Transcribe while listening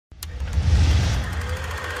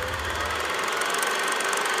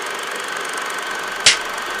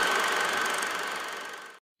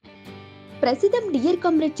ప్రస్తుతం dear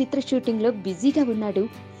comrade చిత్ర shooting లో బిజీగా ఉన్నాడు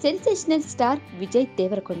సెన్సేషనల్ స్టార్ విజయ్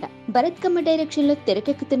దేవరకొండ. భరత్ కమ్మ డైరెక్షన్ లో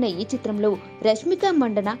తెరకెక్కుతున్న ఈ చిత్రంలో రష్మిక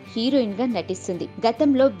మండన హీరోయిన్ గా నటిస్తుంది.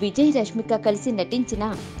 గతంలో విజయ్ రష్మిక కలిసి నటించిన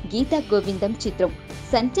గీతా గోవిందం చిత్రం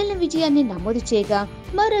సంచలన విజయాన్ని నమోదు చేయగా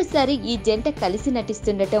మరోసారి ఈ జంట కలిసి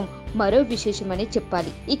నటిస్తుండటం మరో విశేషమని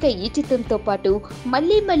చెప్పాలి. ఇక ఈ చిత్రంతో పాటు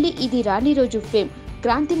మళ్ళీ ఇది రాని రోజు ఫేమ్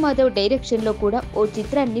క్రాంతి మాధవ్ డైరెక్షన్ లో కూడా ఓ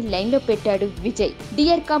చిత్రాన్ని లైన్ లో పెట్టాడు విజయ్.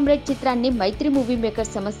 డియర్ కామ్రేడ్ చిత్రాన్ని మైత్రి మూవీ మేకర్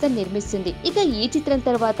సంస్థ నిర్మిస్తుంది. ఇక ఈ చిత్రం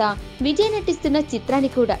తర్వాత విజయ్ నటిస్తున్న చిత్రాన్ని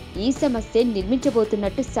కూడా ఈ సంస్థే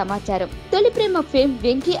నిర్మించబోతున్నట్టు సమాచారం. తొలి ప్రేమ ఫేమ్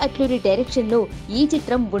వెంకీ అట్లూరి డైరెక్షన్ లో ఈ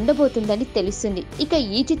చిత్రం ఉండబోతుందని తెలుస్తుంది. ఇక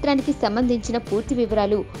ఈ చిత్రానికి సంబంధించిన పూర్తి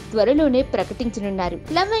వివరాలు త్వరలోనే ప్రకటించనున్నారు.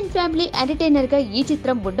 లవ్ అండ్ ఫ్యామిలీ ఎంటర్టైనర్ గా ఈ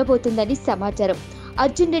చిత్రం ఉండబోతుందని సమాచారం.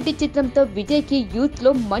 అర్జున్ రెడ్డి చిత్రంతో విజయ్ కి యూత్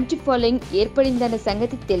లో మంచి ఫాలోయింగ్ ఏర్పడిందన్న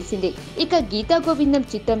సంగతి తెలిసిందే. ఇక గీతా గోవిందం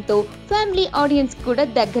చిత్రంతో ఫ్యామిలీ ఆడియన్స్ కూడా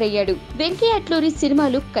దగ్గరయ్యాడు. వెంకీ అట్లూరి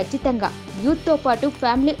సినిమాలు ఖచ్చితంగా యూత్ తో పాటు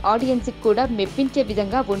ఫ్యామిలీ ఆడియన్స్ కూడా మెప్పించే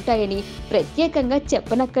విధంగా ఉంటాయని ప్రత్యేకంగా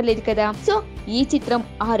చెప్పనక్కర్లేదు కదా. సో ఈ చిత్రం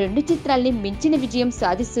ఆ రెండు చిత్రాల్ని మించిన విజయం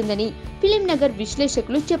సాధిస్తుందని ఫిలిం నగర్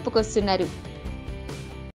విశ్లేషకులు చెప్పుకొస్తున్నారు.